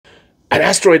An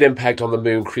asteroid impact on the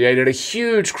moon created a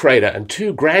huge crater and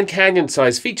two Grand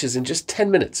Canyon-sized features in just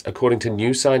 10 minutes, according to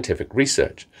new scientific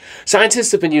research.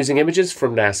 Scientists have been using images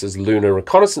from NASA's Lunar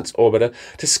Reconnaissance Orbiter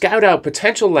to scout out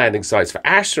potential landing sites for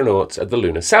astronauts at the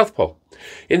lunar South Pole.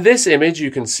 In this image,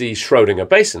 you can see Schrödinger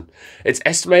Basin. It's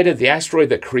estimated the asteroid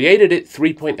that created it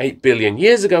 3.8 billion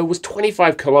years ago was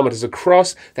 25 kilometers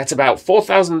across. That's about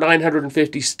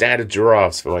 4,950 standard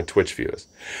giraffes for my Twitch viewers.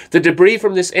 The debris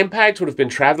from this impact would have been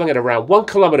traveling at around 1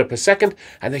 kilometer per second,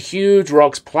 and the huge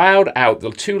rocks plowed out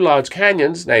the two large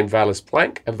canyons named Valles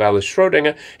Planck and Valles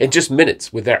Schrödinger in just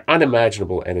minutes with their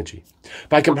unimaginable energy.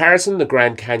 By comparison, the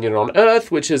Grand Canyon on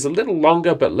Earth, which is a little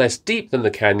longer but less deep than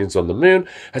the canyons on the moon,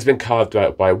 has been carved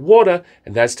out by water,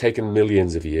 and that's taken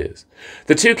millions of years.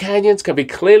 The two canyons can be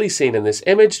clearly seen in this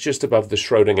image just above the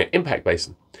Schrödinger impact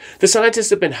basin. The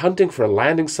scientists have been hunting for a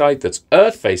landing site that's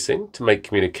Earth-facing to make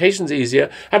communications easier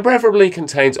and preferably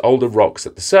contains older rocks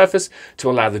at the surface to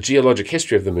allow the geologic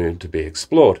history of the moon to be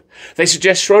explored. They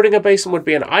suggest Schrödinger Basin would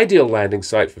be an ideal landing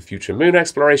site for future moon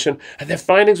exploration, and their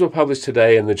findings were published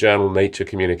today in the journal Nature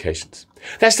Communications.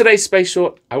 That's today's Space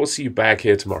Short. I will see you back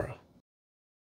here tomorrow.